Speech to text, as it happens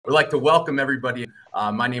We'd like to welcome everybody.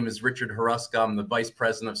 My name is Richard Haruska. I'm the Vice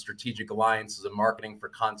President of Strategic Alliances and Marketing for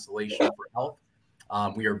Constellation4 Health.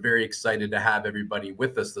 We are very excited to have everybody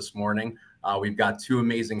with us this morning. We've got two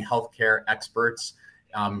amazing healthcare experts,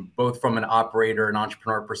 both from an operator and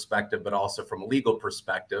entrepreneur perspective, but also from a legal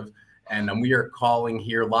perspective. And we are calling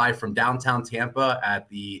here live from downtown Tampa at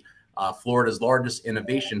the Florida's largest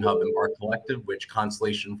innovation hub in our collective, which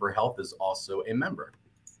Constellation4 Health is also a member.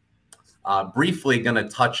 Briefly going to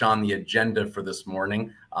touch on the agenda for this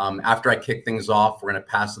morning. After I kick things off, we're going to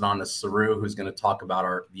pass it on to Saru, who's going to talk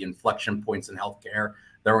about the inflection points in healthcare.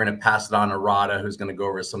 Then we're going to pass it on to Radha, who's going to go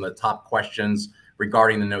over some of the top questions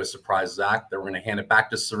regarding the No Surprises Act. Then we're going to hand it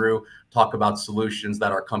back to Saru, talk about solutions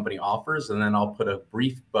that our company offers, and then I'll put a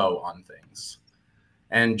brief bow on things.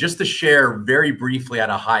 And just to share very briefly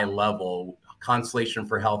at a high level,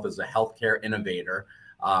 Constellation4 Health is a healthcare innovator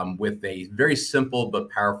with a very simple but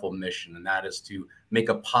powerful mission, and that is to make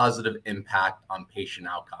a positive impact on patient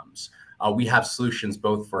outcomes. We have solutions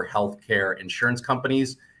both for healthcare insurance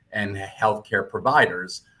companies and healthcare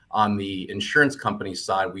providers. On the insurance company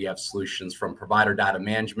side, we have solutions from provider data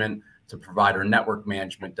management to provider network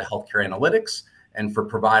management to healthcare analytics. And for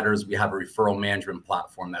providers, we have a referral management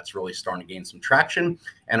platform that's really starting to gain some traction.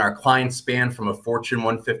 And our clients span from a Fortune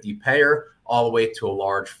 150 payer all the way to a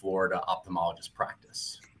large Florida ophthalmologist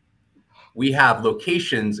practice. We have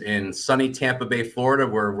locations in sunny Tampa Bay, Florida,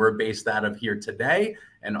 where we're based out of here today,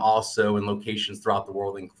 and also in locations throughout the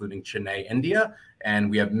world, including Chennai, India. And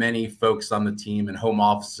we have many folks on the team and home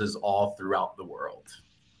offices all throughout the world.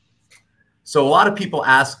 So a lot of people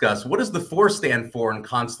ask us, what does the 4 stand for in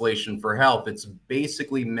Constellation4 Health? It's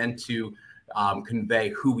basically meant to convey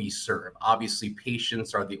who we serve. Obviously,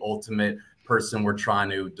 patients are the ultimate person we're trying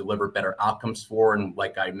to deliver better outcomes for. And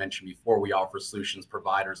like I mentioned before, we offer solutions,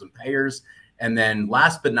 providers, and payers. And then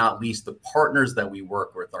last but not least, the partners that we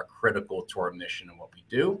work with are critical to our mission and what we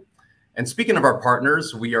do. And speaking of our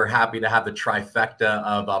partners, we are happy to have the trifecta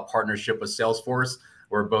of a partnership with Salesforce.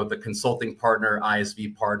 We're both a consulting partner,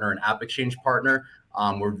 ISV partner, and App Exchange partner.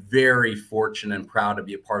 We're very fortunate and proud to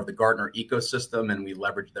be a part of the Gartner ecosystem, and we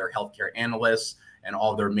leverage their healthcare analysts and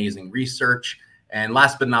all their amazing research. And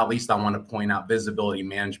last but not least, I want to point out visibility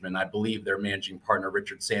management. I believe their managing partner,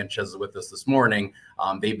 Richard Sanchez, is with us this morning.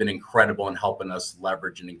 They've been incredible in helping us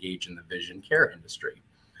leverage and engage in the vision care industry.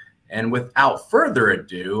 And without further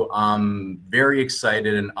ado, I'm very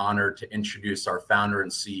excited and honored to introduce our founder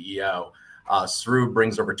and CEO. Saru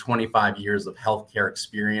brings over 25 years of healthcare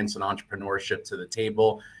experience and entrepreneurship to the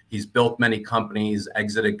table. He's built many companies,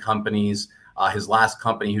 exited companies. His last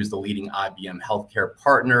company, who's the leading IBM healthcare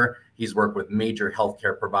partner. He's worked with major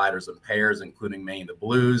healthcare providers and payers, including many of the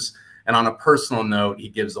Blues. And on a personal note, he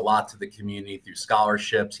gives a lot to the community through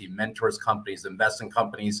scholarships. He mentors companies, invests in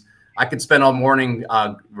companies. I could spend all morning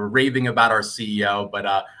raving about our CEO, but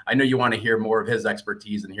I know you want to hear more of his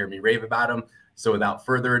expertise and hear me rave about him. So without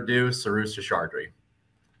further ado, Saru Seshadri.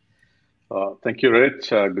 Thank you, Rich.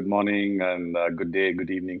 Good morning and good day,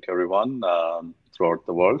 good evening to everyone throughout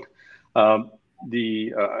the world.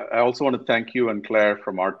 I also want to thank you and Claire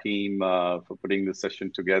from our team for putting this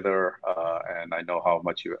session together. And I know how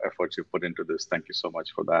much effort you put into this. Thank you so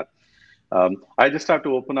much for that. I just have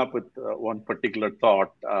to open up with one particular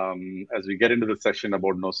thought. As we get into the session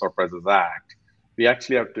about No Surprises Act, we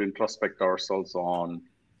actually have to introspect ourselves on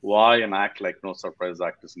why an act like No Surprises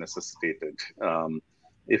Act is necessitated.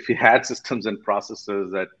 If we had systems and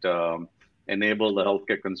processes that enable the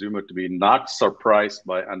healthcare consumer to be not surprised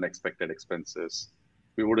by unexpected expenses,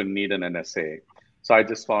 we wouldn't need an NSA. So I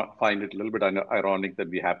just find it a little bit ironic that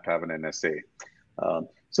we have to have an NSA.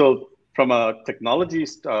 So from a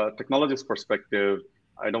technologist perspective,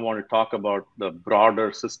 I don't want to talk about the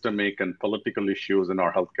broader systemic and political issues in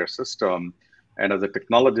our healthcare system. And as a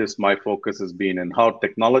technologist, my focus has been in how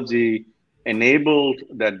technology enabled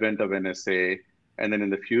the advent of NSA. And then in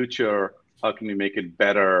the future, how can we make it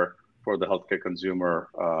better for the healthcare consumer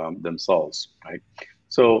themselves, right?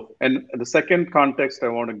 So, and the second context I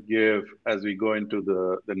want to give as we go into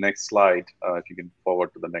the next slide, if you can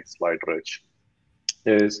forward to the next slide, Rich,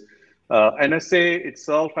 is NSA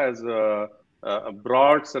itself has a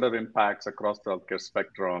broad set of impacts across the healthcare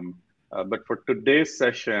spectrum. But for today's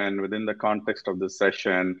session, within the context of this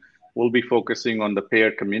session, we'll be focusing on the payer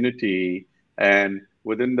community. And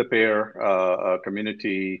within the payer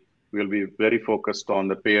community, we'll be very focused on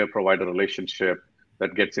the payer-provider relationship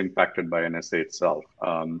that gets impacted by NSA itself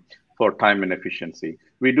for time and efficiency.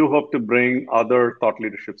 We do hope to bring other thought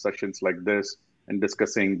leadership sessions like this and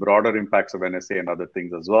discussing broader impacts of NSA and other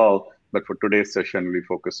things as well. But for today's session, we'll be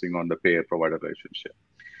focusing on the payer-provider relationship.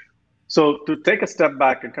 So to take a step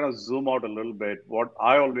back and kind of zoom out a little bit, what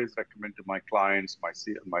I always recommend to my clients, my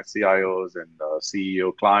CIOs and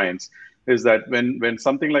CEO clients, is that when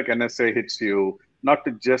something like NSA hits you, not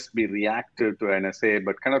to just be reactive to NSA,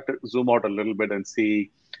 but kind of to zoom out a little bit and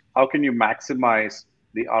see how can you maximize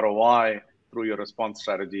the ROI through your response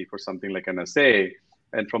strategy for something like NSA.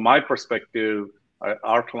 And from my perspective,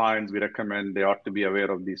 our clients, we recommend they ought to be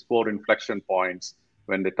aware of these 4 inflection points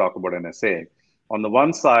when they talk about NSA. On the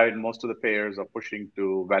one side, most of the payers are pushing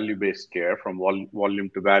to value-based care. From volume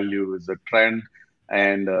to value is a trend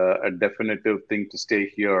and a definitive thing to stay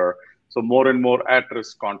here. So more and more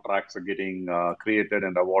at-risk contracts are getting created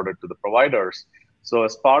and awarded to the providers. So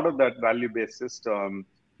as part of that value-based system,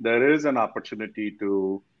 there is an opportunity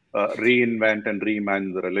to reinvent and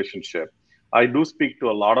reimagine the relationship. I do speak to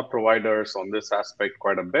a lot of providers on this aspect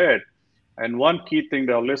quite a bit. And one key thing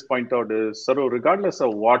they always point out is, so regardless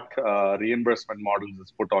of what reimbursement models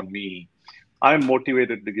is put on me, I'm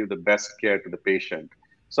motivated to give the best care to the patient.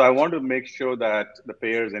 So I want to make sure that the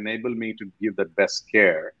payers enable me to give the best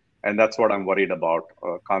care. And that's what I'm worried about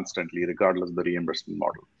constantly, regardless of the reimbursement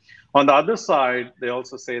model. On the other side, they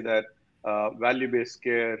also say that value-based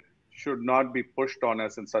care should not be pushed on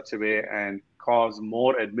us in such a way and cause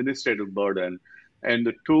more administrative burden. And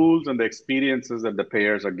the tools and the experiences that the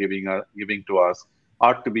payers are giving to us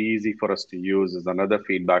ought to be easy for us to use is another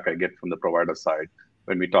feedback I get from the provider side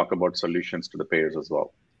when we talk about solutions to the payers as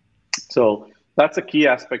well. So that's a key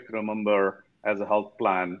aspect to remember as a health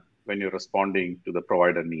plan when you're responding to the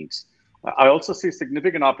provider needs. I also see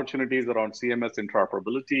significant opportunities around CMS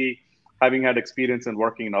interoperability. Having had experience in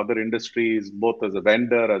working in other industries, both as a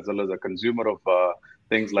vendor as well as a consumer of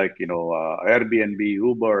things like Airbnb,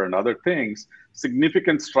 Uber, and other things,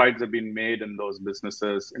 significant strides have been made in those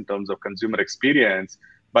businesses in terms of consumer experience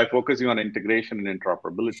by focusing on integration and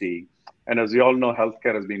interoperability. And as you all know,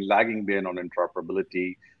 healthcare has been lagging behind on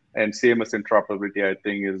interoperability. And CMS interoperability, I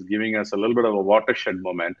think, is giving us a little bit of a watershed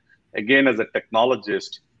moment, again, as a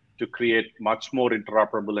technologist, to create much more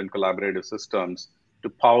interoperable and collaborative systems to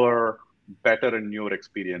power better and newer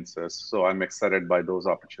experiences. So I'm excited by those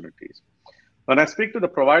opportunities. When I speak to the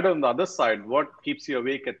provider on the other side, what keeps you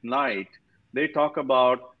awake at night, they talk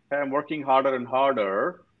about, hey, I'm working harder and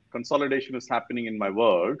harder. Consolidation is happening in my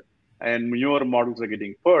world, and newer models are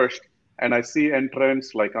getting pushed. And I see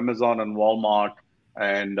entrants like Amazon and Walmart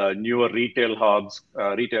and newer retail hubs,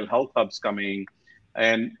 retail health hubs coming.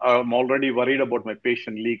 And I'm already worried about my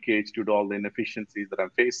patient leakage due to all the inefficiencies that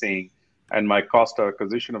I'm facing. And my cost of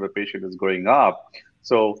acquisition of a patient is going up.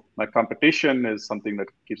 So my competition is something that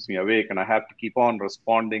keeps me awake, and I have to keep on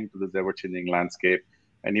responding to this ever-changing landscape.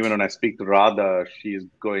 And even when I speak to Radha, she's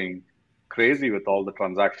going crazy with all the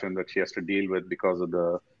transactions that she has to deal with because of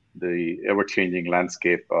the ever-changing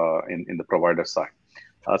landscape in the provider side.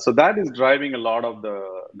 So that is driving a lot of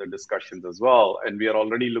the discussions as well. And we are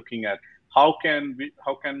already looking at how can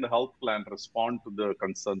the health plan respond to the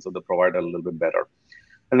concerns of the provider a little bit better.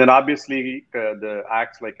 And then obviously the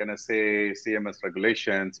acts like NSA, CMS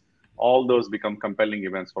regulations, all those become compelling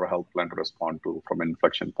events for a health plan to respond to from an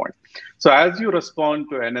inflection point. So as you respond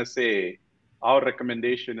to NSA, our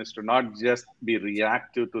recommendation is to not just be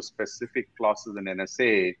reactive to specific clauses in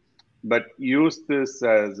NSA, but use this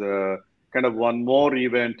as a kind of one more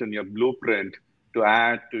event in your blueprint to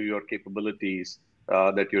add to your capabilities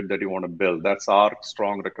that you want to build. That's our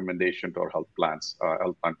strong recommendation to our health plan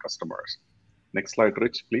customers. Next slide,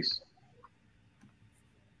 Rich, please.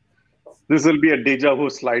 This will be a deja vu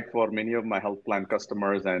slide for many of my health plan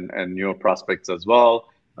customers and newer prospects as well.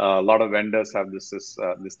 A lot of vendors have this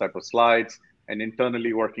type of slides, and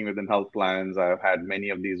internally working within health plans, I've had many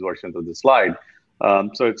of these versions of the slide.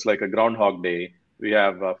 So it's like a Groundhog Day. We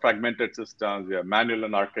have fragmented systems, we have manual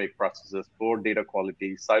and archaic processes, poor data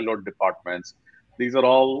quality, siloed departments. These are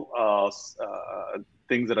all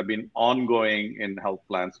things that have been ongoing in health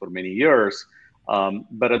plans for many years.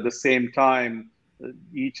 But at the same time,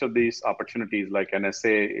 each of these opportunities like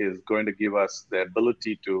NSA is going to give us the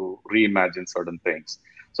ability to reimagine certain things.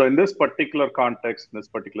 So in this particular context, in this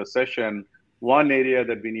particular session, one area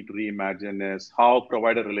that we need to reimagine is how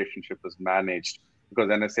provider relationship is managed, because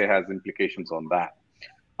NSA has implications on that.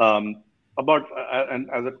 And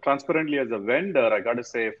transparently as a vendor, I got to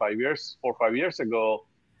say 4 or 5 years ago,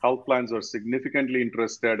 health plans were significantly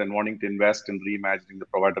interested in wanting to invest in reimagining the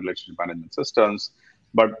provider relationship management systems.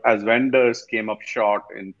 But as vendors came up short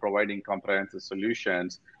in providing comprehensive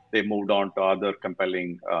solutions, they moved on to other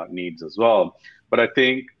compelling needs as well. But I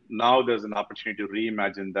think now there's an opportunity to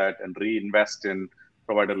reimagine that and reinvest in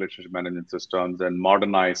provider relationship management systems and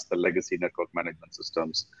modernize the legacy network management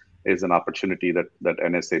systems is an opportunity that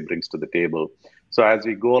NSA brings to the table. So as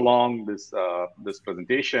we go along this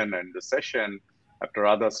presentation and this session, after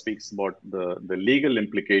Radha speaks about the legal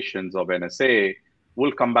implications of NSA,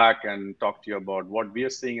 we'll come back and talk to you about what we are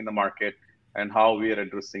seeing in the market and how we are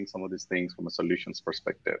addressing some of these things from a solutions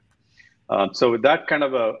perspective. So with that kind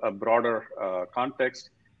of a broader context,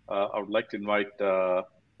 I would like to invite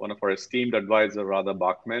one of our esteemed advisor, Radha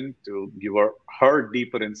Bachman, to give her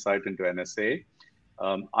deeper insight into NSA.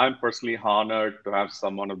 I'm personally honored to have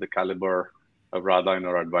someone of the caliber of Radha in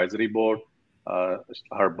our advisory board.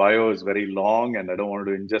 Her bio is very long, and I don't want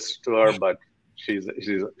to ingest to her, but she's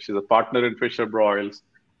a partner in Fisher Broyles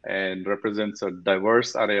and represents a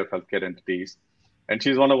diverse array of healthcare entities. And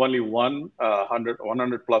she's one of only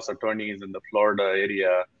 100 plus attorneys in the Florida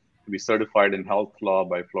area to be certified in health law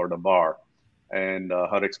by Florida Bar. And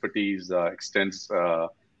her expertise extends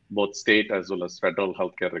both state as well as federal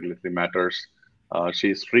healthcare regulatory matters.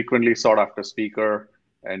 She's frequently sought after speaker,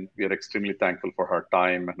 and we are extremely thankful for her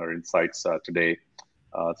time and her insights today.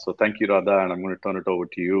 So thank you, Radha, and I'm going to turn it over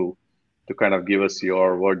to you to kind of give us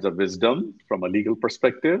your words of wisdom from a legal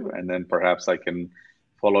perspective, and then perhaps I can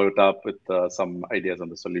follow it up with some ideas on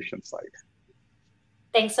the solution side.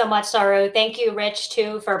 Thanks so much, Saru. Thank you, Rich,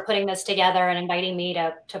 too, for putting this together and inviting me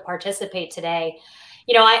to participate today.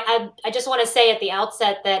 You know, I just want to say at the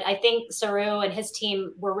outset that I think Saru and his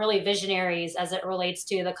team were really visionaries as it relates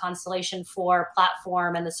to the Constellation4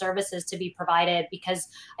 platform and the services to be provided, because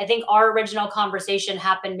I think our original conversation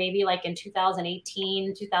happened maybe like in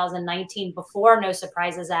 2018, 2019, before No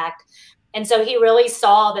Surprises Act. And so he really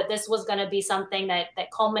saw that this was going to be something that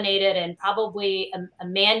culminated in probably a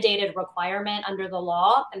mandated requirement under the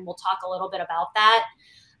law. And we'll talk a little bit about that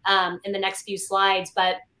in the next few slides.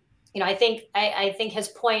 But, you know, I think his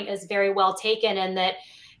point is very well taken, and that,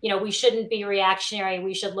 you know, we shouldn't be reactionary.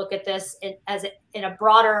 We should look at this in a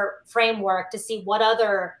broader framework to see what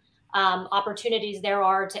other opportunities there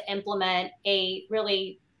are to implement a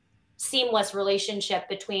really seamless relationship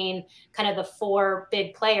between kind of the four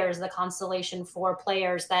big players, the Constellation4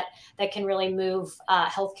 players that can really move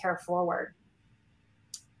healthcare forward.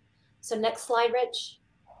 So next slide, Rich.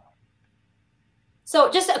 So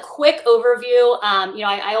just a quick overview. You know,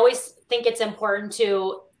 I always think it's important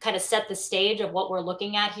to kind of set the stage of what we're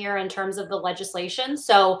looking at here in terms of the legislation.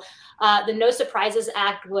 So the No Surprises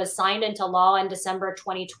Act was signed into law in December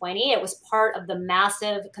 2020. It was part of the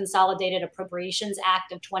massive Consolidated Appropriations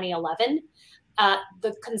Act of 2011.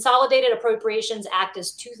 The Consolidated Appropriations Act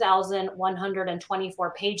is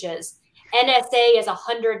 2,124 pages. NSA is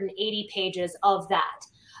 180 pages of that.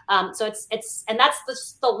 So and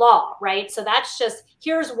that's the law, right? So that's just,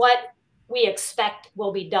 here's what we expect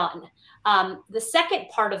will be done. The second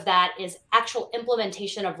part of that is actual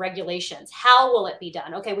implementation of regulations. How will it be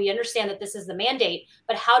done? Okay, we understand that this is the mandate,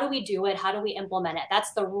 but how do we do it? How do we implement it?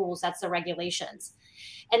 That's the rules, that's the regulations.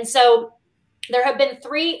 And so there have been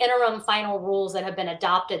 3 interim final rules that have been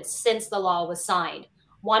adopted since the law was signed.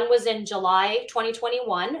 One was in July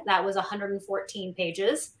 2021, that was 114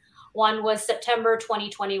 pages. One was September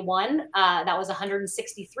 2021, that was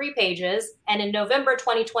 163 pages. And in November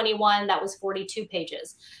 2021, that was 42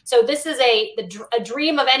 pages. So this is a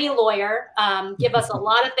dream of any lawyer. Give us a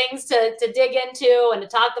lot of things to dig into and to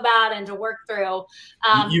talk about and to work through.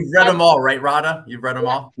 You've read them all, right, Radha? You've read them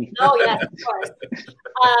all? Oh, yes, of course.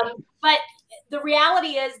 But the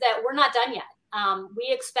reality is that we're not done yet. We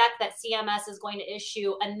expect that CMS is going to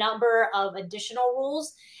issue a number of additional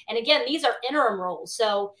rules. And again, these are interim rules.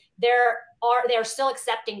 So they're still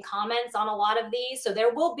accepting comments on a lot of these. So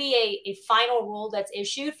there will be a final rule that's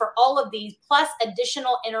issued for all of these, plus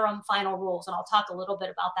additional interim final rules. And I'll talk a little bit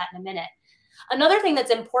about that in a minute. Another thing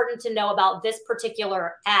that's important to know about this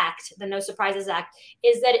particular act, the No Surprises Act,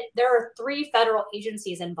 is that there are 3 federal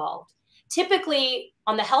agencies involved. Typically,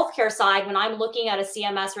 on the healthcare side, when I'm looking at a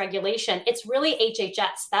CMS regulation, it's really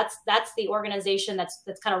HHS. That's the organization that's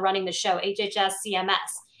kind of running the show, HHS, CMS.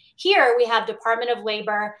 Here we have Department of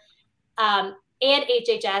Labor and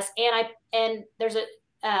HHS, and there's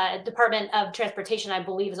a Department of Transportation, I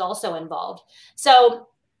believe, is also involved. So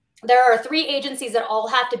there are 3 agencies that all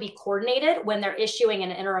have to be coordinated when they're issuing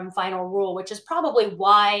an interim final rule, which is probably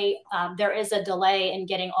why there is a delay in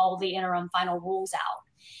getting all the interim final rules out.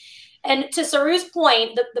 And to Saru's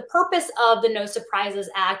point, the purpose of the No Surprises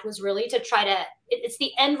Act was really to it's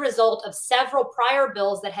the end result of several prior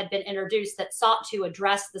bills that had been introduced that sought to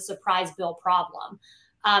address the surprise bill problem.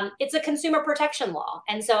 It's a consumer protection law.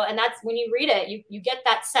 And that's when you read it, you get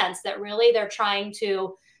that sense that really they're trying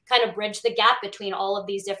to kind of bridge the gap between all of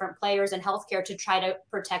these different players in healthcare to try to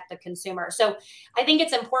protect the consumer. So I think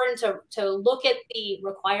it's important to look at the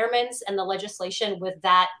requirements and the legislation with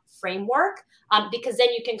that framework, because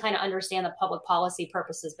then you can kind of understand the public policy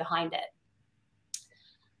purposes behind it.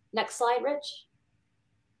 Next slide, Rich.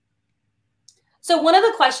 So one of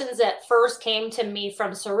the questions that first came to me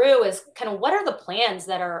from Saru is kind of what are the plans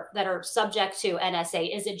that are subject to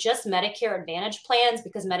NSA? Is it just Medicare Advantage plans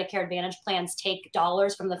because Medicare Advantage plans take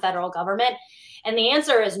dollars from the federal government? And the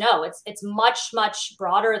answer is no. It's much, much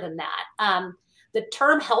broader than that. The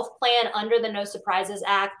term health plan under the No Surprises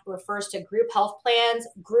Act refers to group health plans,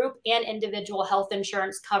 group and individual health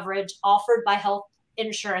insurance coverage offered by health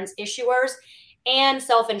insurance issuers, and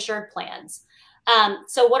self-insured plans.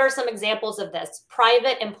 So what are some examples of this?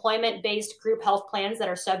 Private employment-based group health plans that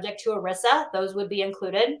are subject to ERISA, those would be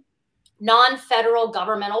included. Non-federal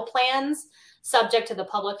governmental plans subject to the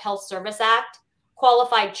Public Health Service Act.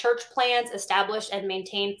 Qualified church plans established and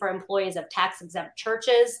maintained for employees of tax-exempt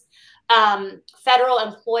churches. Federal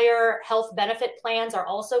employer health benefit plans are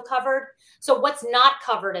also covered. So what's not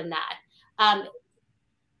covered in that?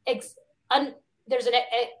 There's an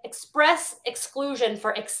express exclusion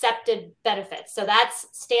for accepted benefits. So that's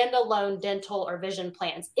standalone dental or vision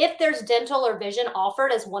plans. If there's dental or vision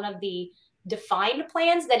offered as one of the defined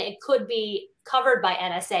plans, then it could be covered by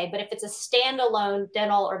NSA. But if it's a standalone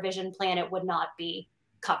dental or vision plan, it would not be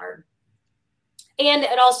covered. And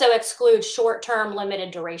it also excludes short-term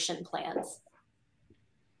limited duration plans.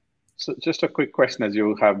 So just a quick question as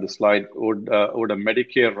you have the slide, would a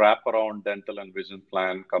Medicare wraparound dental and vision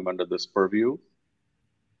plan come under this purview?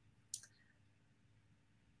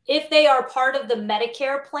 If they are part of the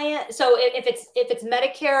Medicare plan, so if it's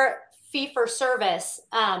Medicare fee for service,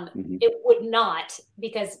 it would not,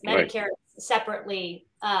 because Medicare is separately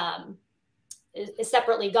is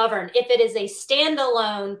separately governed. If it is a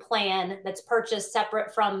standalone plan that's purchased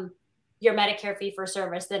separate from your Medicare fee for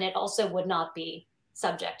service, then it also would not be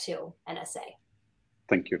subject to NSA.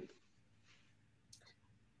 Thank you.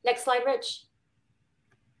 Next slide, Rich.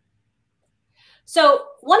 So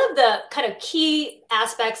one of the kind of key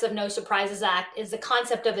aspects of No Surprises Act is the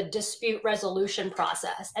concept of a dispute resolution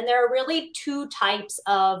process. And there are really two types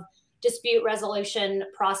of dispute resolution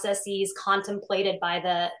processes contemplated by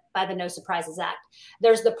the No Surprises Act.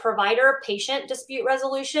 There's the provider-patient dispute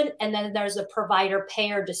resolution, and then there's the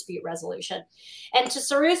provider-payer dispute resolution. And to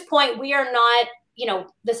Saru's point, we are not,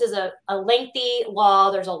 this is a lengthy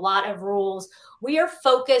law. There's a lot of rules. We are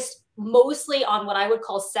focused mostly on what I would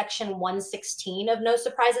call Section 116 of No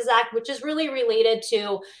Surprises Act, which is really related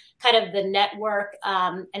to kind of the network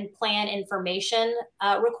and plan information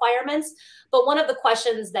requirements. But one of the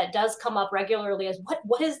questions that does come up regularly is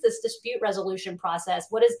what is this dispute resolution process?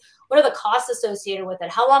 What are the costs associated with it?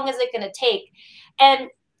 How long is it going to take? And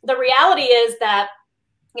the reality is that,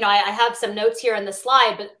 I have some notes here in the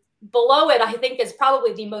slide, but below it, I think is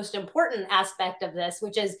probably the most important aspect of this,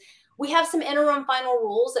 which is we have some interim final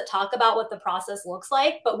rules that talk about what the process looks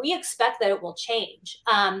like, but we expect that it will change.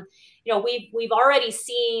 We've already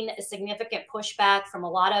seen a significant pushback from a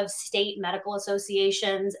lot of state medical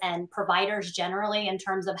associations and providers generally in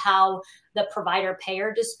terms of how the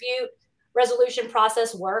provider-payer dispute resolution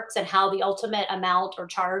process works and how the ultimate amount or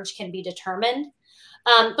charge can be determined.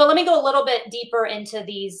 But let me go a little bit deeper into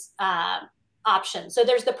these options. So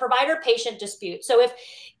there's the provider-patient dispute. So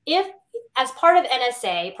if as part of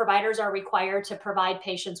NSA, providers are required to provide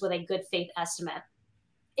patients with a good faith estimate.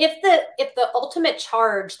 If the ultimate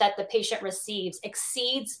charge that the patient receives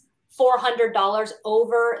exceeds $400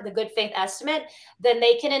 over the good faith estimate, then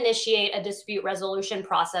they can initiate a dispute resolution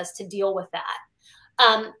process to deal with that.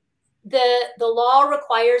 The law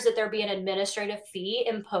requires that there be an administrative fee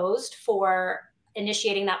imposed for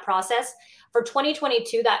initiating that process. For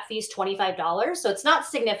 2022, that fee is $25. So it's not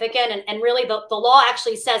significant. And really, the law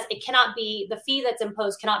actually says it cannot be, the fee that's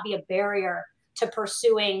imposed cannot be a barrier to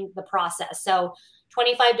pursuing the process. So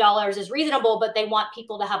 $25 is reasonable, but they want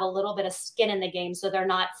people to have a little bit of skin in the game so they're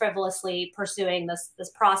not frivolously pursuing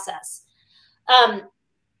this process.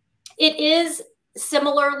 It is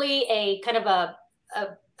similarly a kind of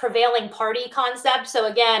a prevailing party concept. So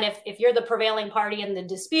again, if you're the prevailing party in the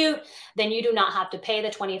dispute, then you do not have to pay the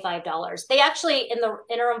 $25. They actually, in the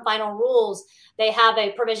interim final rules, they have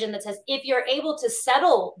a provision that says if you're able to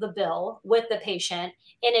settle the bill with the patient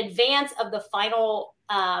in advance of the final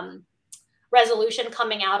resolution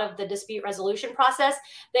coming out of the dispute resolution process,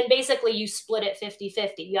 then basically you split it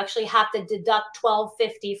 50-50. You actually have to deduct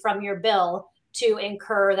 $1,250 from your bill to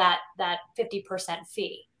incur that 50%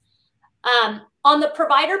 fee. On the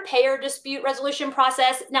provider-payer dispute resolution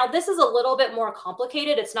process, now this is a little bit more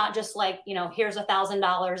complicated. It's not just like, here's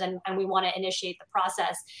 $1,000 and we want to initiate the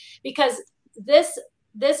process, because this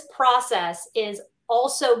process is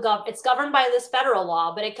also it's governed by this federal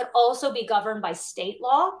law, but it could also be governed by state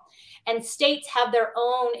law. And states have their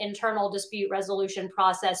own internal dispute resolution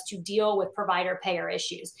process to deal with provider payer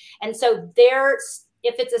issues. And so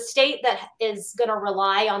if it's a state that is going to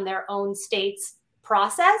rely on their own state's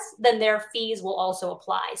process, then their fees will also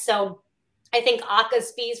apply. So I think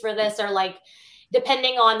ACA's fees for this are like,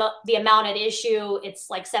 depending on the amount at issue, it's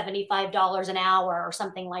like $75 an hour or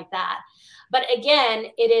something like that. But again,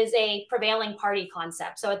 it is a prevailing party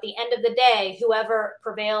concept. So at the end of the day, whoever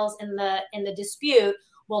prevails in the dispute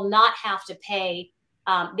will not have to pay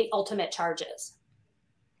the ultimate charges.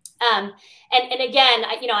 And again,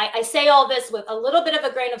 I say all this with a little bit of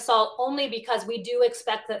a grain of salt, only because we do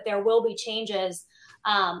expect that there will be changes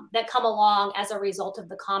that come along as a result of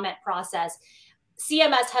the comment process.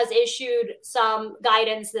 CMS has issued some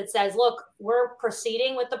guidance that says, look, we're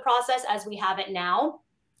proceeding with the process as we have it now,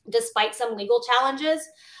 despite some legal challenges.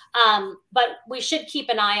 But we should keep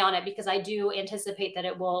an eye on it, because I do anticipate that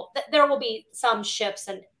there will be some shifts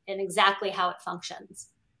in exactly how it functions.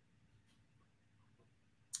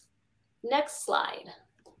 Next slide.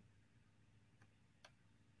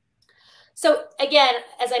 So again,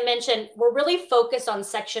 as I mentioned, we're really focused on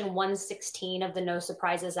Section 116 of the No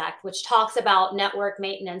Surprises Act, which talks about network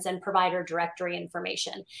maintenance and provider directory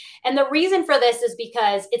information. And the reason for this is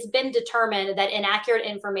because it's been determined that inaccurate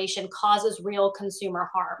information causes real consumer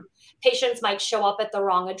harm. Patients might show up at the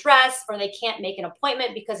wrong address, or they can't make an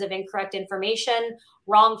appointment because of incorrect information,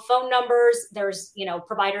 wrong phone numbers. There's,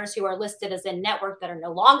 providers who are listed as in network that are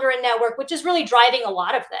no longer in network, which is really driving a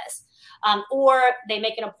lot of this. Or they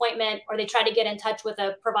make an appointment, or they try to get in touch with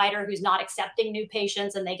a provider who's not accepting new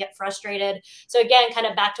patients, and they get frustrated. So again, kind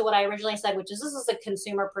of back to what I originally said, which is this is a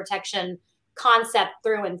consumer protection concept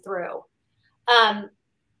through and through.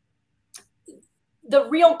 The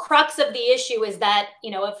real crux of the issue is that,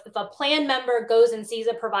 if a plan member goes and sees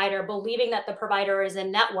a provider believing that the provider is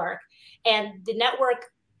in network, and the network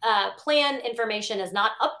plan information is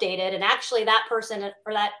not updated, and actually that person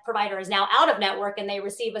or that provider is now out of network, and they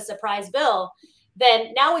receive a surprise bill,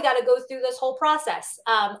 then now we got to go through this whole process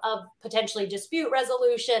of potentially dispute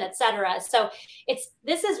resolution, et cetera. So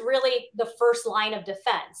this is really the first line of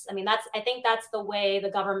defense. I mean, I think that's the way the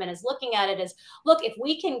government is looking at it is, look, if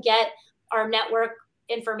we can get our network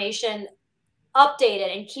information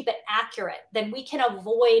updated and keep it accurate, then we can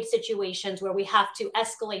avoid situations where we have to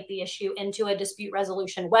escalate the issue into a dispute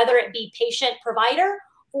resolution, whether it be patient provider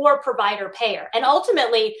or provider payer. And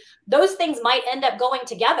ultimately, those things might end up going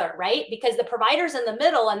together, right? Because the provider's in the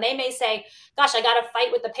middle, and they may say, gosh, I got to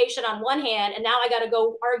fight with the patient on one hand, and now I got to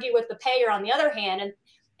go argue with the payer on the other hand.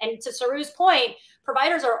 And to Saru's point,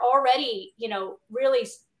 providers are already, really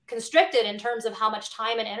constricted in terms of how much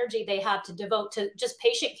time and energy they have to devote to just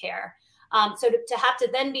patient care. So to have to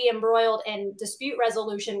then be embroiled in dispute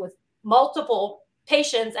resolution with multiple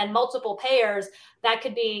patients and multiple payers, that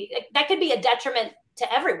could be a detriment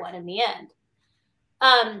to everyone in the end.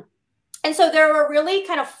 And so there are really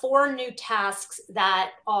kind of 4 new tasks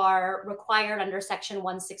that are required under Section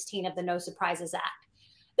 116 of the No Surprises Act.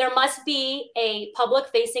 There must be a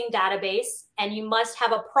public-facing database, and you must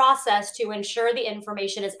have a process to ensure the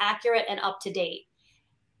information is accurate and up to date.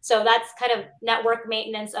 So that's kind of network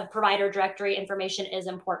maintenance of provider directory information is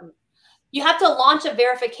important. You have to launch a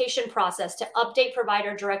verification process to update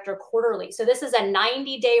provider directory quarterly. So this is a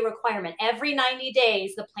 90-day requirement. Every 90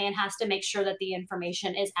 days, the plan has to make sure that the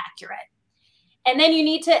information is accurate. And then you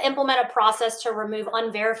need to implement a process to remove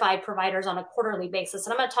unverified providers on a quarterly basis.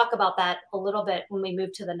 And I'm going to talk about that a little bit when we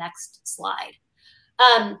move to the next slide.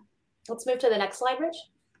 Let's move to the next slide, Rich.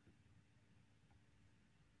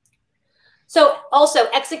 So also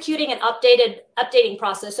executing an updating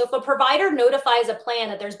process. So if a provider notifies a plan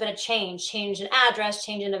that there's been a change in address,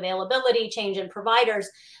 change in availability, change in providers,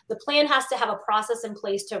 the plan has to have a process in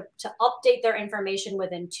place to update their information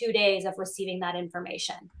within 2 days of receiving that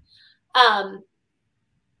information.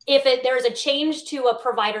 If there's a change to a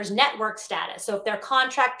provider's network status, so if their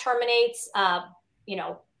contract terminates,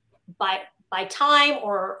 by time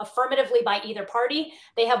or affirmatively by either party,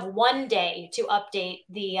 they have 1 day to update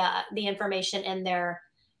the information in their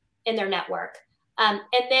network. And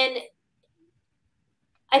then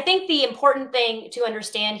I think the important thing to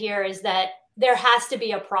understand here is that there has to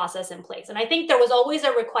be a process in place. And I think there was always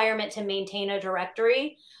a requirement to maintain a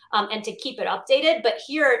directory and to keep it updated. But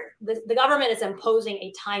here, the government is imposing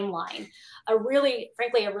a timeline,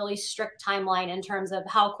 frankly, a really strict timeline in terms of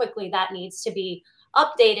how quickly that needs to be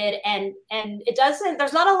updated, and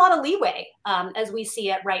there's not a lot of leeway as we see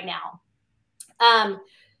it right now.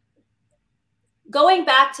 going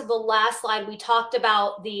back to the last slide, we talked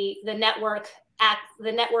about the network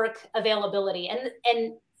availability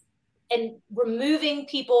and removing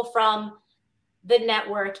people from the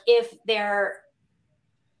network if they're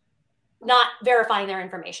not verifying their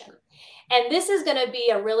information. And this is going to be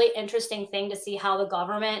a really interesting thing to see how the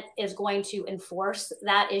government is going to enforce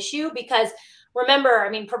that issue, because remember, I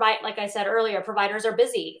mean, like I said earlier, providers are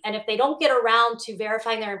busy. And if they don't get around to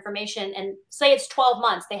verifying their information, and say it's 12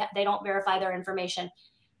 months, they don't verify their information,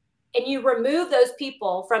 and you remove those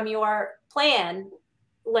people from your plan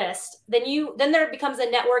list, then there becomes a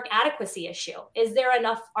network adequacy issue. Are there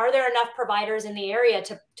enough providers in the area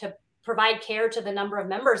to provide care to the number of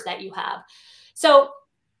members that you have? So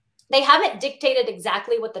they haven't dictated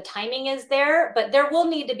exactly what the timing is there, but there will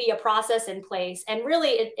need to be a process in place. And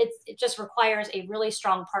really, it just requires a really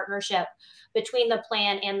strong partnership between the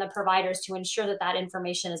plan and the providers to ensure that that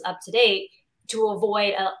information is up to date to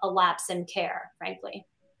avoid a lapse in care, frankly.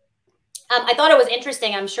 I thought it was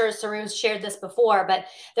interesting. I'm sure Saru's shared this before, but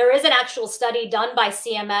there is an actual study done by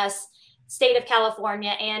CMS, State of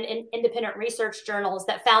California, and in independent research journals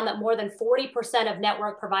that found that more than 40% of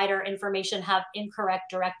network provider information have incorrect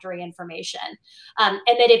directory information. And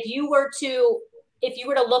that if you were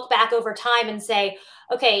to look back over time and say,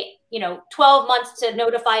 okay, 12 months to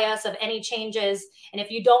notify us of any changes, and if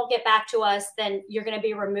you don't get back to us, then you're going to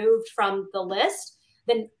be removed from the list,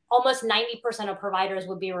 then almost 90% of providers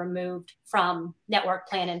would be removed from network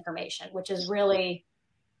plan information, which is really,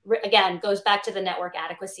 again, goes back to the network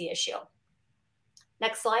adequacy issue.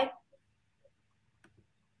 Next slide.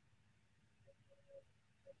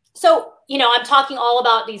 So, I'm talking all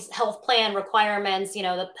about these health plan requirements.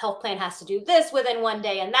 The health plan has to do this within 1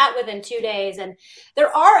 day and that within 2 days. And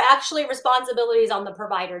there are actually responsibilities on the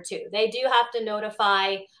provider too. They do have to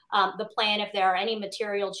notify the plan if there are any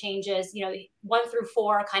material changes. 1 through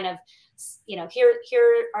 4 kind of, here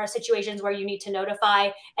are situations where you need to notify.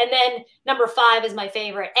 And then number 5 is my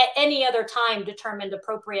favorite. At any other time determined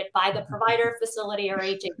appropriate by the provider, facility, or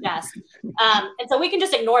HHS. And so we can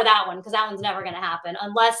just ignore that one, because that one's never going to happen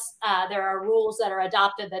unless there are rules that are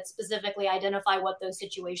adopted that specifically identify what those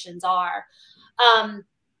situations are.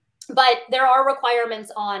 But there are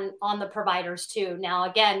requirements on the providers too. Now,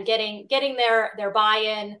 again, getting their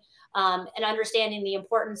buy-in and understanding the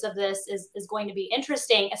importance of this is going to be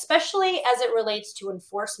interesting, especially as it relates to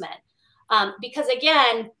enforcement. Because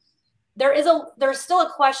again, there's still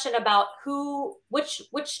a question about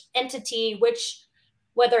which entity,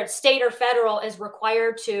 whether it's state or federal, is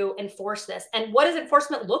required to enforce this, and what does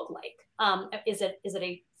enforcement look like? Is it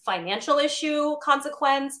a financial issue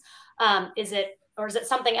consequence? Or is it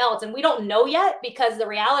something else? And we don't know yet, because the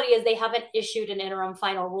reality is they haven't issued an interim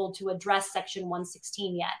final rule to address Section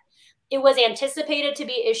 116 yet. It was anticipated to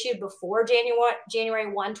be issued before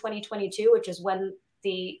January 1, 2022, which is when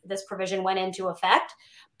this provision went into effect,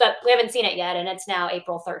 but we haven't seen it yet, and it's now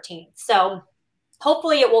April 13th. So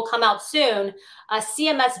hopefully it will come out soon.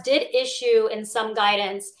 CMS did issue in some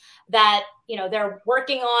guidance that they're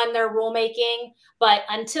working on their rulemaking, but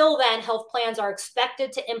until then, health plans are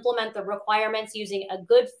expected to implement the requirements using a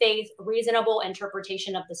good faith, reasonable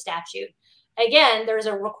interpretation of the statute. Again, there's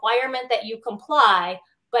a requirement that you comply,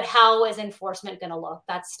 but how is enforcement going to look?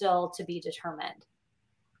 That's still to be determined.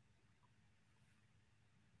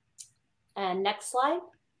 And next slide.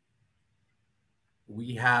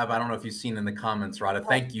 We have, I don't know if you've seen in the comments, Radha,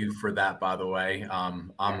 thank you for that, by the way.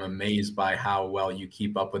 I'm amazed by how well you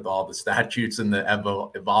keep up with all the statutes and the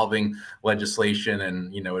evolving legislation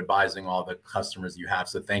and, advising all the customers you have.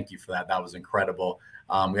 So thank you for that. That was incredible.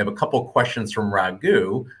 We have a couple of questions from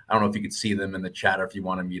Raghu. I don't know if you could see them in the chat or if you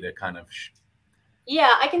wanted me to kind of...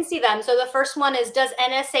 Yeah, I can see them. So the first one is, does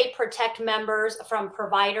NSA protect members from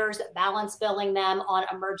providers balance billing them on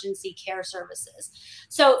emergency care services?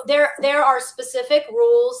 So there are specific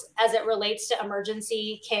rules as it relates to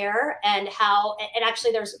emergency care and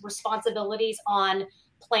actually there's responsibilities on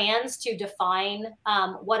plans to define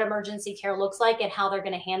what emergency care looks like and how they're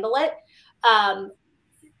going to handle it.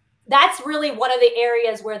 That's really one of the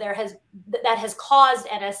areas where that has caused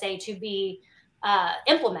NSA to be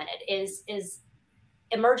implemented is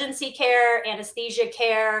emergency care, anesthesia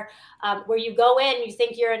care, where you go in, you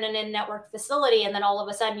think you're in an in-network facility, and then all of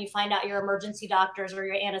a sudden you find out your emergency doctors or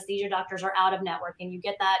your anesthesia doctors are out of network, and you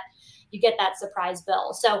get that surprise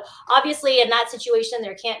bill. So obviously in that situation,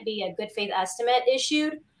 there can't be a good faith estimate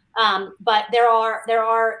issued, but there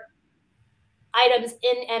are items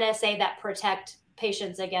in NSA that protect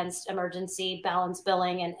patients against emergency balance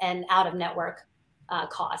billing and out of network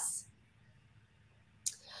costs.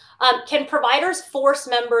 Can providers force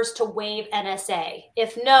members to waive NSA?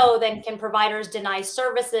 If no, then can providers deny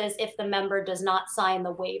services if the member does not sign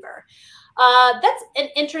the waiver? That's an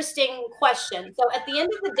interesting question. So at the end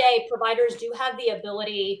of the day, providers do have the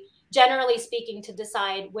ability, generally speaking, to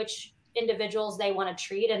decide which individuals they want to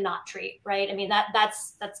treat and not treat, right? I mean,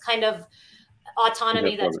 that's kind of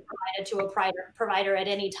autonomy that's provided to a provider at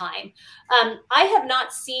any time. I have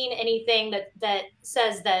not seen anything that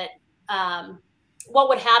says that what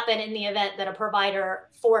would happen in the event that a provider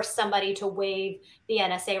forced somebody to waive the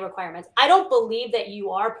NSA requirements. I don't believe that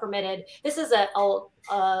you are permitted. This is a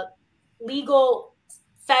legal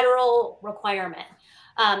federal requirement.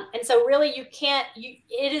 And so really you can't,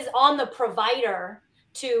 it is on the provider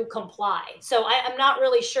to comply. So I'm not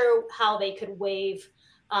really sure how they could waive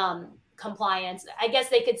compliance. I guess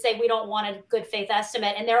they could say we don't want a good faith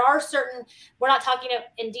estimate. And there are certain, we're not talking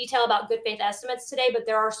in detail about good faith estimates today, but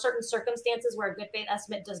there are certain circumstances where a good faith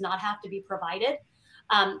estimate does not have to be provided.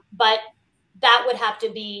 But that would have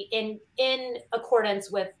to be in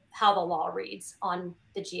accordance with how the law reads on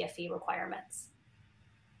the GFE requirements.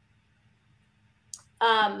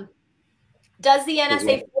 Does the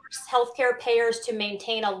NSA force healthcare payers to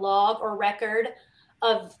maintain a log or record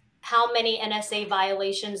of how many NSA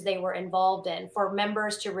violations they were involved in for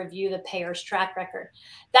members to review the payer's track record?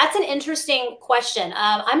 That's an interesting question.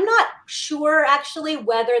 I'm not sure actually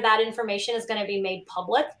whether that information is going to be made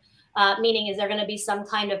public. Meaning, is there going to be some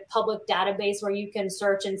kind of public database where you can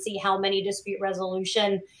search and see how many dispute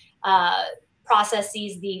resolution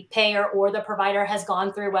processes the payer or the provider has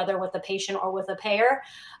gone through, whether with the patient or with a payer?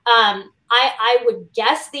 I would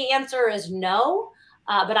guess the answer is no,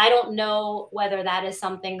 but I don't know whether that is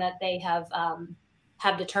something that they have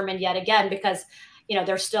determined yet again, because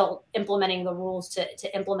they're still implementing the rules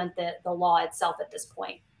to implement the law itself at this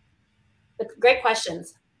point. But great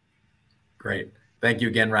questions. Great. Thank you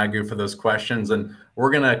again, Raghu, for those questions. And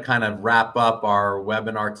we're going to kind of wrap up our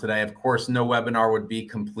webinar today. Of course, no webinar would be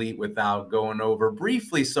complete without going over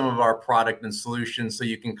briefly some of our product and solutions so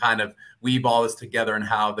you can kind of weave all this together and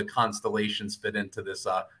how the constellations fit into this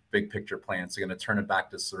big picture plan. So I'm going to turn it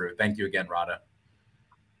back to Saru. Thank you again, Radha.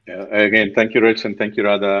 Yeah, again, thank you, Rich, and thank you,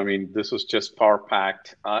 Radha. I mean, this was just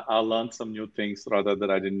power-packed. I learned some new things, Radha,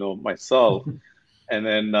 that I didn't know myself. And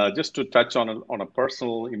then just to touch on a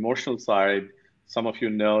personal, emotional side, some of you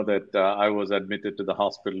know that I was admitted to the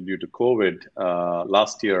hospital due to COVID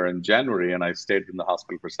last year in January, and I stayed in the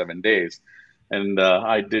hospital for 7 days. And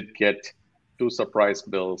I did get 2 surprise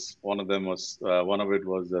bills. One of it was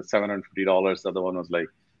 $750. The other one was like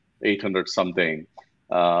 800 something.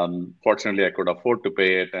 Fortunately, I could afford to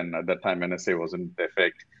pay it, and at that time NSA wasn't in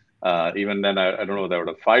effect. Even then, I don't know if I would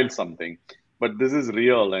have filed something. But this is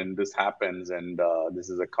real, and this happens, and this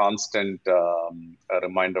is a constant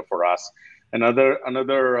reminder for us. Another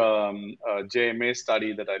JMA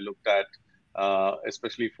study that I looked at,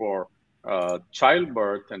 especially for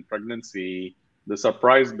childbirth and pregnancy, the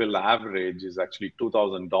surprise bill average is actually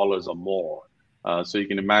 $2,000 or more. So you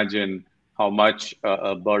can imagine how much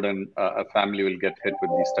a burden a family will get hit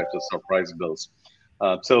with these types of surprise bills.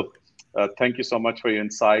 Thank you so much for your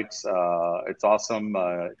insights. It's awesome.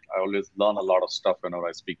 I always learn a lot of stuff whenever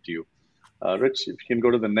I speak to you. Rich, if you can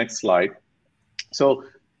go to the next slide. So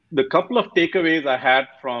the couple of takeaways I had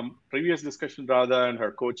from previous discussion, Radha, and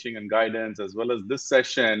her coaching and guidance, as well as this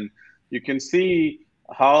session, you can see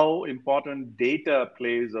how important data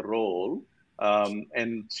plays a role.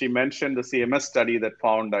 And she mentioned the CMS study that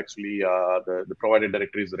found actually the provider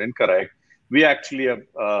directories are incorrect. We actually have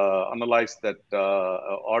analyzed that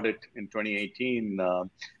audit in 2018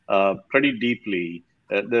 pretty deeply.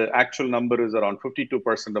 The actual number is around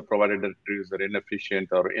 52% of provider directories are inefficient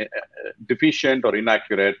or deficient or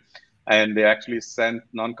inaccurate, and they actually sent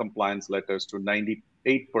non-compliance letters to 98%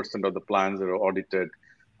 of the plans that are audited.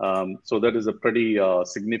 So that is a pretty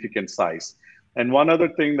significant size. And one other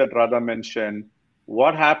thing that Radha mentioned,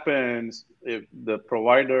 what happens if the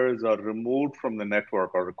providers are removed from the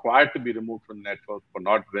network or required to be removed from the network for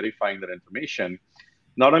not verifying their information,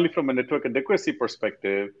 not only from a network adequacy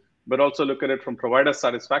perspective, but also look at it from provider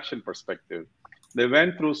satisfaction perspective. They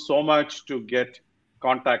went through so much to get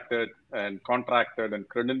contacted and contracted and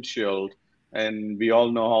credentialed, and we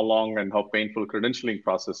all know how long and how painful credentialing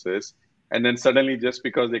process is. And then suddenly, just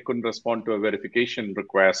because they couldn't respond to a verification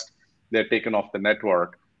request, they're taken off the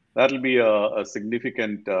network. That'll be a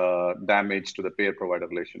significant damage to the payer-provider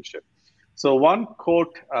relationship. So one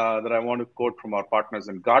quote that I want to quote from our partners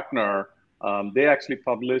in Gartner, they actually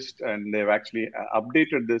published, and they've actually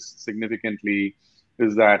updated this significantly,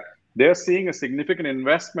 is that they're seeing a significant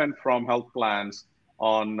investment from health plans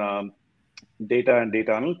on data and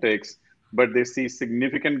data analytics but they see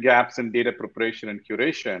significant gaps in data preparation and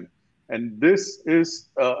curation. And this is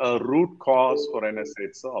a root cause for NSA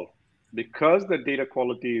itself. Because the data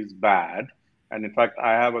quality is bad, and in fact,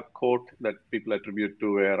 I have a quote that people attribute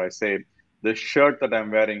to where I say, the shirt that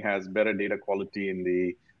I'm wearing has better data quality in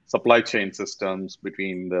the supply chain systems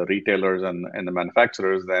between the retailers and the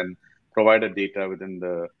manufacturers than provider data within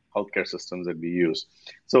the healthcare systems that we use.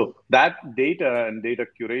 So that data and data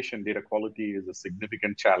curation, data quality is a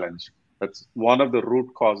significant challenge. That's one of the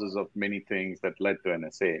root causes of many things that led to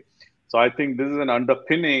NSA. So I think this is an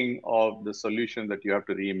underpinning of the solution that you have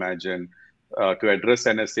to reimagine to address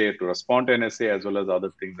NSA, to respond to NSA, as well as other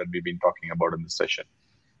things that we've been talking about in this session.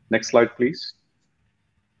 Next slide, please.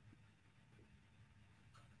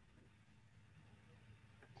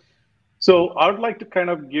 So I would like to kind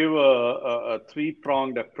of give a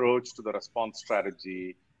three-pronged approach to the response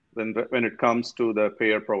strategy when it comes to the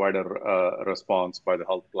payer-provider response by the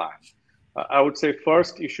health plan. I would say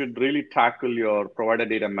first, you should really tackle your provider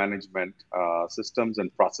data management systems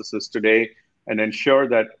and processes today and ensure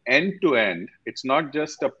that end-to-end, it's not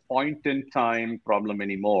just a point-in-time problem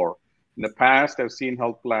anymore. In the past, I've seen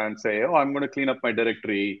health plans say, oh, I'm going to clean up my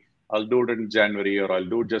directory. I'll do it in January, or I'll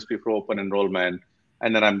do it just before open enrollment,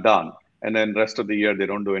 and then I'm done. And then rest of the year, they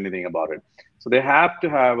don't do anything about it. So they have to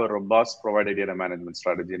have a robust provider data management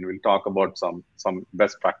strategy. And we'll talk about some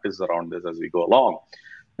best practices around this as we go along.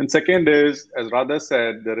 And second is, as Radha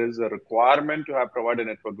said, there is a requirement to have provider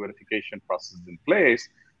network verification processes in place,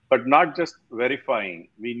 but not just verifying.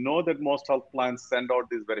 We know that most health plans send out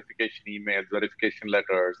these verification emails, verification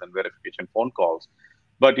letters, and verification phone calls.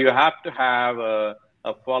 But you have to have a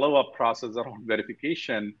follow-up process around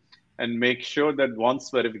verification and make sure that once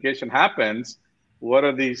verification happens, what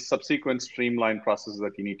are the subsequent streamlined processes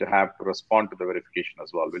that you need to have to respond to the verification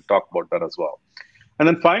as well. We'll talk about that as well. And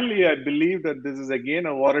then finally, I believe that this is again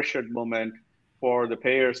a watershed moment for the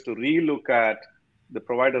payers to relook at the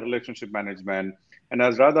provider relationship management. And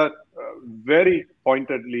as Radha very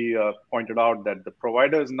pointedly pointed out, that the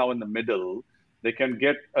provider is now in the middle. They can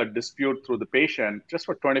get a dispute through the patient. Just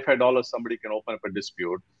for $25, somebody can open up a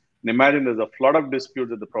dispute. And imagine there's a flood of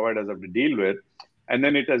disputes that the providers have to deal with. And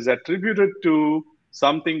then it is attributed to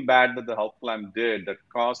something bad that the health plan did that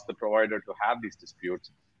caused the provider to have these disputes.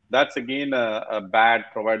 That's again a bad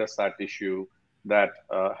provider sat issue that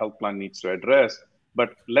health plan needs to address.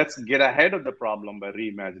 But let's get ahead of the problem by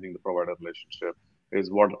reimagining the provider relationship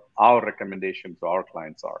is what our recommendation to our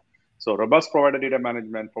clients are. So robust provider data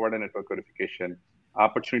management, provider network verification,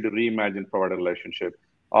 opportunity to reimagine provider relationship,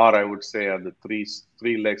 or I would say are the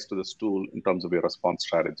three legs to the stool in terms of your response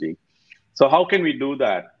strategy. So how can we do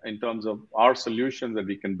that in terms of our solutions that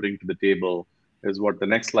we can bring to the table is what the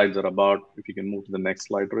next slides are about. If you can move to the next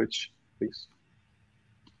slide, Rich, please.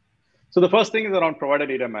 So the first thing is around provider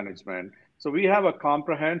data management. So we have a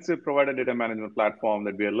comprehensive provider data management platform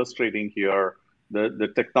that we are illustrating here.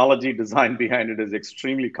 The technology design behind it is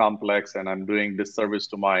extremely complex, and I'm doing disservice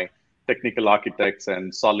to my technical architects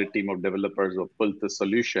and solid team of developers who have built the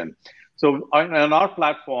solution. So on our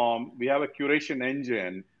platform, we have a curation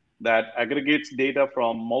engine that aggregates data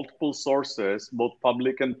from multiple sources, both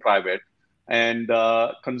public and private, and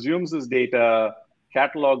consumes this data,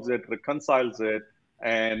 catalogs it, reconciles it,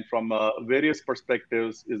 and from various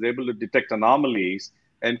perspectives is able to detect anomalies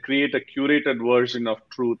and create a curated version of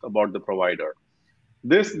truth about the provider.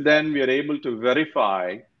 This then we are able to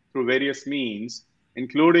verify through various means,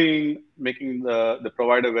 including making the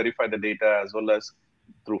provider verify the data as well as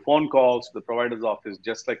through phone calls to the provider's office,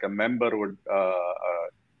 just like a member would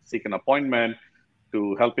seek an appointment,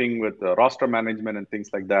 to helping with the roster management and things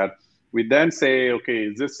like that. We then say, okay,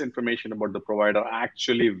 is this information about the provider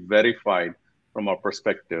actually verified from our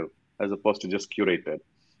perspective as opposed to just curated?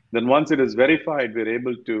 Then once it is verified, we're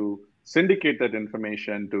able to syndicate that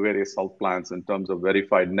information to various health plans in terms of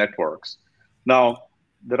verified networks. Now,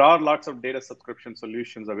 there are lots of data subscription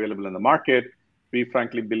solutions available in the market. We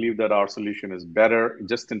frankly believe that our solution is better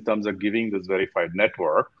just in terms of giving this verified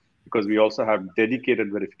network, because we also have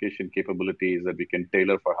dedicated verification capabilities that we can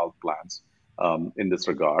tailor for health plans in this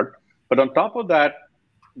regard. But on top of that,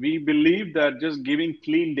 we believe that just giving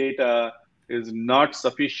clean data is not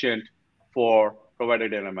sufficient for provider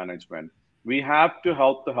data management. We have to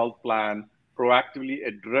help the health plan proactively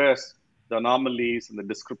address the anomalies and the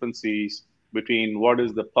discrepancies between what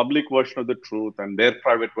is the public version of the truth and their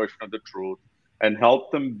private version of the truth, and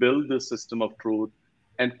help them build the system of truth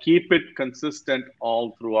and keep it consistent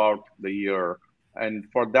all throughout the year. And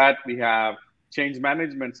for that, we have change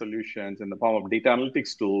management solutions in the form of data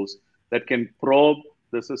analytics tools that can probe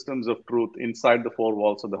the systems of truth inside the four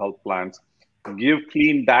walls of the health plans, give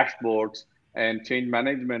clean dashboards and change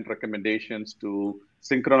management recommendations to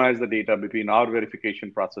synchronize the data between our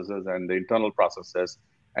verification processes and the internal processes,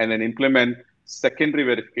 and then implement secondary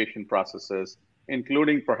verification processes,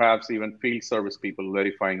 including perhaps even field service people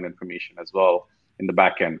verifying the information as well in the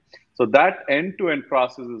back end. So that end-to-end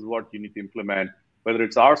process is what you need to implement. Whether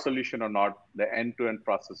it's our solution or not, the end-to-end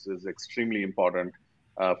process is extremely important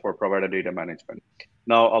for provider data management.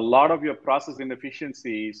 Now, a lot of your process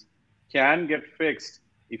inefficiencies can get fixed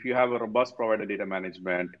if you have a robust provider data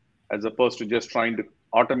management, as opposed to just trying to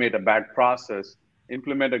automate a bad process.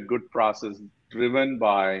 Implement a good process driven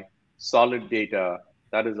by solid data.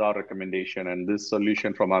 That is our recommendation. And this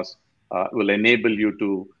solution from us will enable you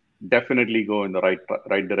to definitely go in the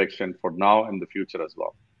right direction for now and the future as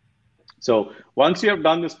well. So once you have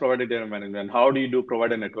done this provider data management, how do you do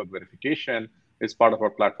provider network verification is part of our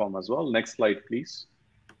platform as well. Next slide, please.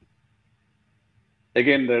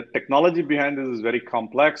 Again, the technology behind this is very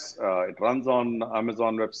complex. It runs on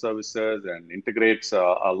Amazon Web Services and integrates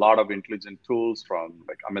a lot of intelligent tools from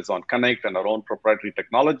like Amazon Connect and our own proprietary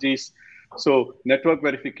technologies. So network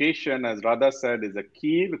verification, as Radha said, is a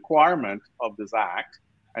key requirement of this act.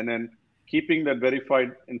 And then keeping that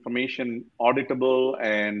verified information auditable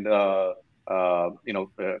and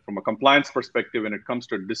from a compliance perspective, when it comes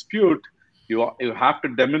to a dispute, you have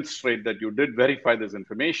to demonstrate that you did verify this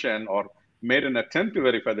information or made an attempt to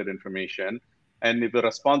verify that information. And if the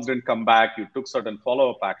response didn't come back, you took certain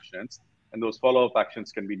follow-up actions, and those follow-up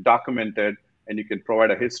actions can be documented, and you can provide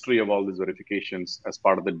a history of all these verifications as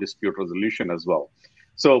part of the dispute resolution as well.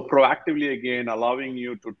 So proactively, again, allowing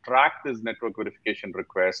you to track this network verification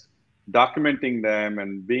request, documenting them,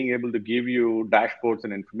 and being able to give you dashboards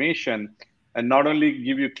and information, and not only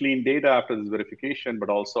give you clean data after this verification, but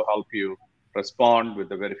also help you respond with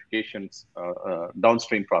the verifications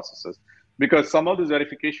downstream processes. Because some of this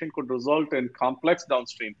verification could result in complex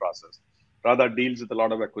downstream process. Radha deals with a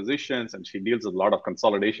lot of acquisitions, and she deals with a lot of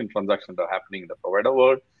consolidation transactions that are happening in the provider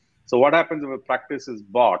world. So what happens if a practice is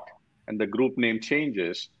bought and the group name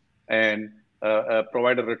changes and a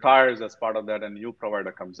provider retires as part of that and a new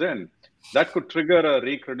provider comes in? That could trigger a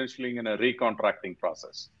re-credentialing and a recontracting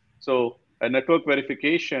process. So a network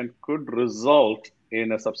verification could result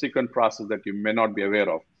in a subsequent process that you may not be aware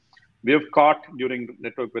of. We have caught during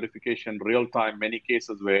network verification real time many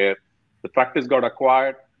cases where the practice got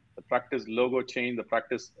acquired, the practice logo changed, the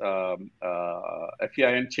practice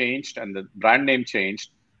FEIN changed, and the brand name changed,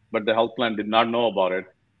 but the health plan did not know about it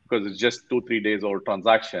because it's just 2-3 days old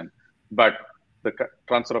transaction, but the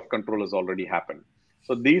transfer of control has already happened.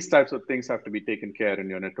 So these types of things have to be taken care in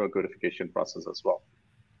your network verification process as well.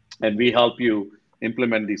 And we help you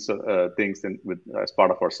implement these things as part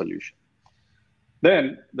of our solution.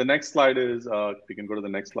 Then the next slide is, we can go to the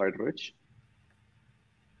next slide, Rich.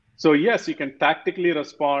 So yes, you can tactically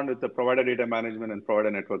respond with the provider data management and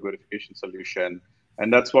provider network verification solution.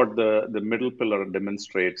 And that's what the middle pillar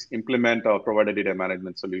demonstrates. Implement our provider data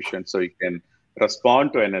management solution so you can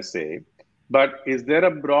respond to NSA. But is there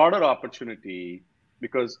a broader opportunity?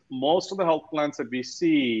 Because most of the health plans that we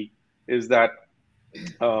see is that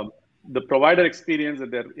the provider experience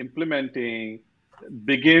that they're implementing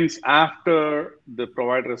begins after the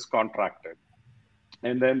provider is contracted.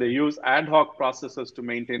 And then they use ad hoc processes to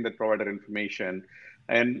maintain the provider information.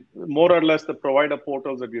 And more or less the provider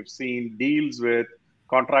portals that we've seen deals with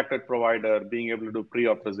contracted provider being able to do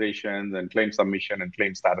pre-authorizations and claim submission and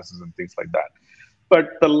claim statuses and things like that.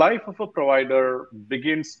 But the life of a provider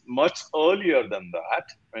begins much earlier than that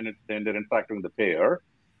when they're interacting with the payer,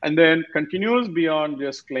 and then continues beyond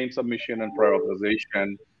just claim submission and prior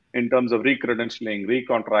authorization in terms of re-credentialing,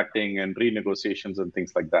 recontracting, and renegotiations and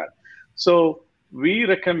things like that. So we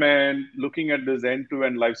recommend looking at this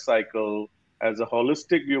end-to-end life cycle as a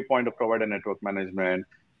holistic viewpoint of provider network management,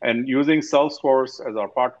 and using Salesforce as our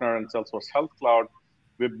partner and Salesforce Health Cloud,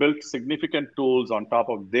 we've built significant tools on top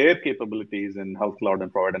of their capabilities in Health Cloud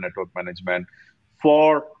and provider network management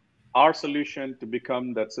for our solution to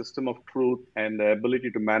become that system of truth and the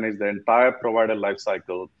ability to manage the entire provider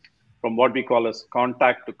lifecycle from what we call as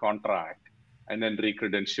contact to contract and then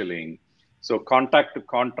re-credentialing. So contact to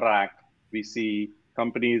contract, we see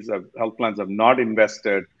companies, health plans have not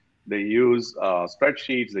invested. They use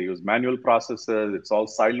spreadsheets, they use manual processes. It's all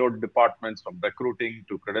siloed departments from recruiting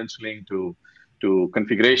to credentialing to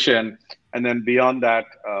configuration. And then beyond that,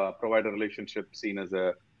 provider relationship seen as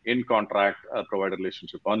a in-contract provider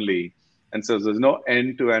relationship only. And so there's no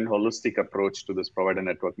end-to-end holistic approach to this provider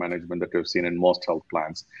network management that we've seen in most health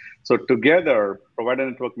plans. So together, provider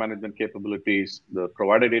network management capabilities, the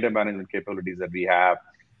provider data management capabilities that we have,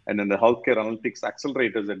 and then the healthcare analytics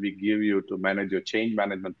accelerators that we give you to manage your change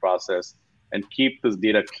management process and keep this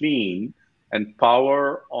data clean, and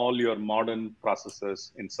power all your modern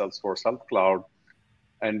processes in Salesforce Health Cloud.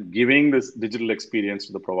 And giving this digital experience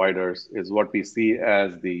to the providers is what we see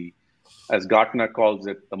as Gartner calls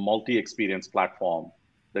it, the multi-experience platform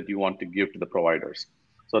that you want to give to the providers.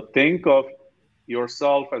 So think of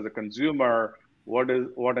yourself as a consumer, what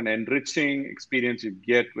an enriching experience you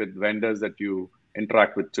get with vendors that you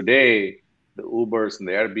interact with today, the Ubers and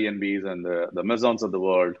the Airbnbs and the Amazons of the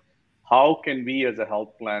world. How can we as a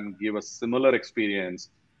health plan give a similar experience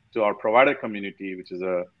to our provider community, which is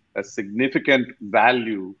a significant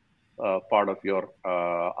value part of your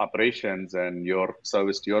operations and your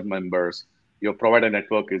service to your members? Your provider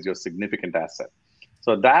network is your significant asset.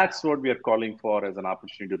 So that's what we are calling for as an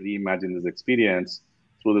opportunity to reimagine this experience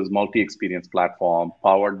through this multi-experience platform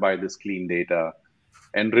powered by this clean data,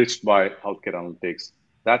 enriched by healthcare analytics.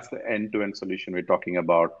 That's the end-to-end solution we're talking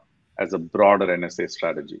about as a broader NSA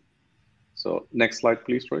strategy. So next slide,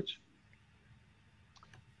 please, Rich.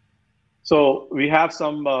 So we have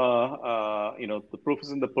some, the proof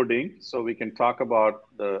is in the pudding. So we can talk about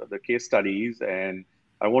the case studies, and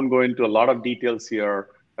I won't go into a lot of details here.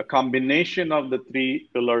 A combination of the three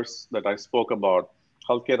pillars that I spoke about,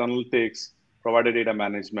 healthcare analytics, provider data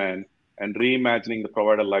management, and reimagining the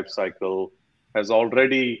provider lifecycle, has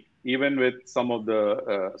already, even with some of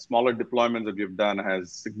the smaller deployments that we've done,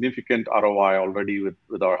 has significant ROI already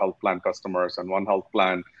with our health plan customers. And one health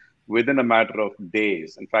plan, within a matter of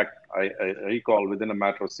days, in fact, I recall within a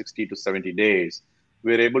matter of 60 to 70 days,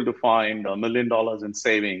 we're able to find $1 million in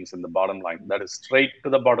savings in the bottom line. That is straight to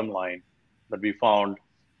the bottom line that we found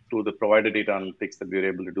through the provider data analytics that we were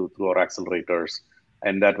able to do through our accelerators.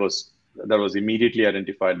 And that was immediately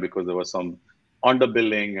identified because there was some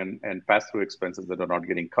underbilling and pass-through expenses that are not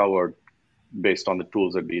getting covered based on the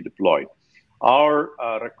tools that we deployed. Our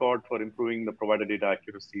record for improving the provider data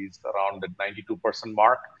accuracy is around the 92%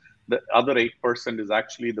 mark. The other 8% is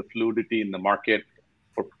actually the fluidity in the market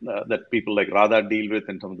that people like Radha deal with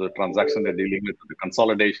in terms of the transaction they're dealing with, the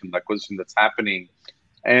consolidation, the acquisition that's happening,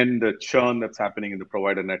 and the churn that's happening in the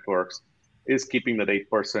provider networks is keeping that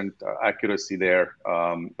 8% accuracy there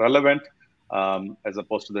relevant, as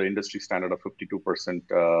opposed to the industry standard of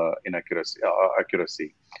 52%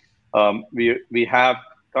 accuracy. We have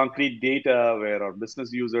concrete data where our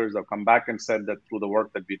business users have come back and said that through the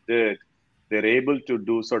work that we did, they're able to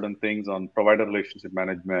do certain things on provider relationship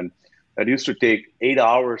management that used to take 8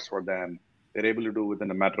 hours for them. They're able to do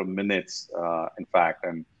within a matter of minutes, in fact.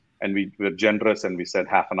 And we were generous and we said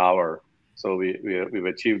half an hour. So we've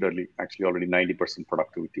achieved actually already 90%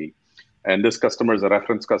 productivity. And this customer is a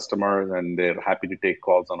reference customer, and they're happy to take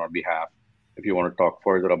calls on our behalf if you want to talk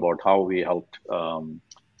further about how we helped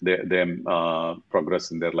them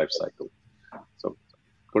progress in their life cycle. So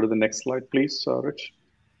go to the next slide, please, Rich.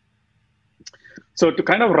 So to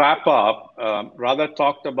kind of wrap up, Radha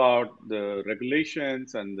talked about the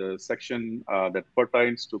regulations and the section that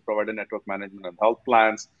pertains to provider network management and health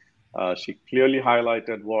plans. She clearly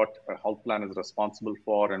highlighted what a health plan is responsible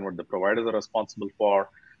for and what the providers are responsible for.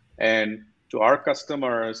 And to our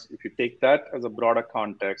customers, if you take that as a broader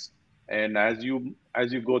context, and as you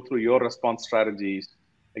go through your response strategies,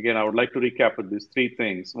 again, I would like to recap with these three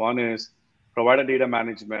things. One is provider data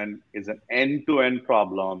management is an end-to-end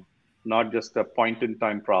problem, not just a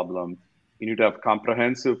point-in-time problem. You need to have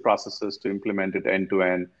comprehensive processes to implement it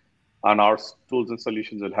end-to-end. And our tools and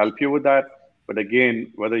solutions will help you with that. But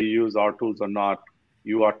again, whether you use our tools or not,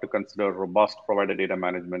 you ought to consider robust provider data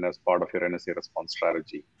management as part of your NSA response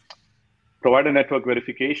strategy. Provider network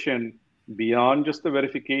verification, beyond just the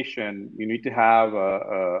verification, you need to have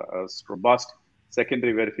a robust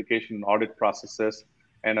secondary verification and audit processes.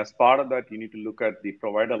 And as part of that, you need to look at the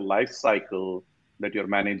provider life cycle that you're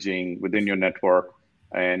managing within your network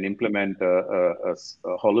and implement a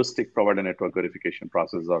holistic provider network verification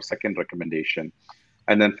process, our second recommendation.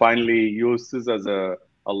 And then finally, use this as a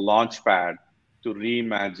launch pad to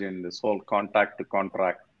reimagine this whole contact to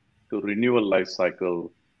contract to renewal life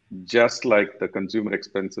cycle. Just like the consumer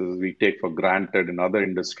expenses we take for granted in other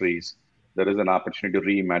industries, there is an opportunity to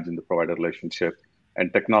reimagine the provider relationship.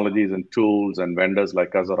 And technologies and tools and vendors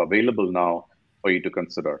like us are available now for you to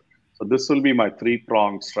consider. So this will be my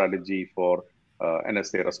three-pronged strategy for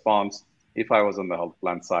NSA response if I was on the health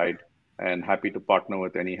plan side, and happy to partner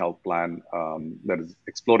with any health plan that is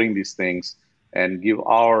exploring these things and give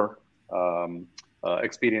our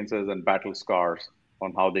experiences and battle scars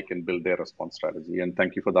on how they can build their response strategy. And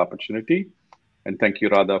thank you for the opportunity. And thank you,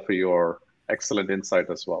 Radha, for your excellent insight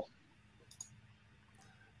as well.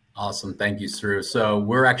 Awesome. Thank you, Sru. So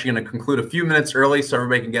we're actually going to conclude a few minutes early so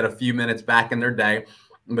everybody can get a few minutes back in their day.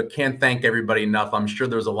 but can't thank everybody enough. I'm sure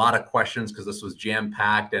there's a lot of questions because this was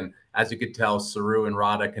jam-packed. And as you could tell, Saru and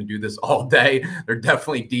Radha can do this all day. They're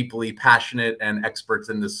definitely deeply passionate and experts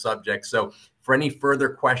in this subject. So for any further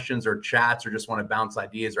questions or chats, or just want to bounce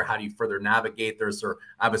ideas, or how do you further navigate this, or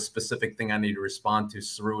I have a specific thing I need to respond to,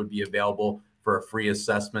 Saru would be available for a free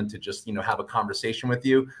assessment to just, you know, have a conversation with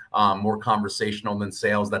you. More conversational than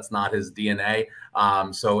sales. That's not his DNA.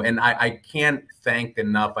 And I can't thank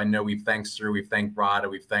enough. I know we've thanked Saru, we've thanked Radha,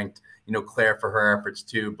 we've thanked, you know, Claire for her efforts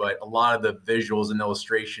too, but a lot of the visuals and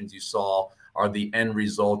illustrations you saw are the end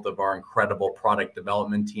result of our incredible product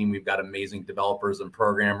development team. We've got amazing developers and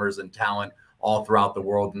programmers and talent all throughout the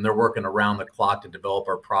world, and they're working around the clock to develop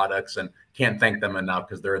our products, and can't thank them enough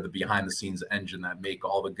because they're the behind the scenes engine that make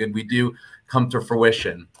all the good we do come to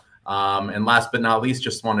fruition. And last but not least,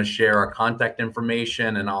 just want to share our contact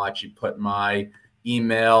information, and I'll actually put my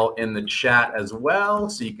email in the chat as well,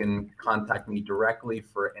 so you can contact me directly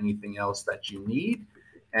for anything else that you need.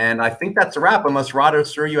 And I think that's a wrap, unless Radha or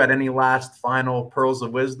Saru, you had any last final pearls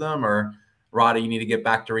of wisdom, or Radha, you need to get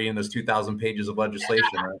back to reading those 2,000 pages of legislation.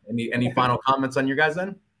 Right? Any final comments on your guys'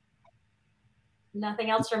 end? Nothing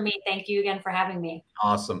else from me. Thank you again for having me.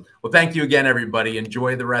 Awesome. Well, thank you again, everybody.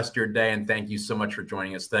 Enjoy the rest of your day, and thank you so much for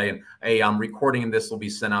joining us today. And hey, I'm recording, and this will be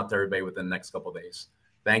sent out to everybody within the next couple of days.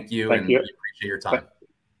 Thank you, and we appreciate your time.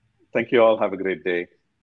 Thank you all. Have a great day.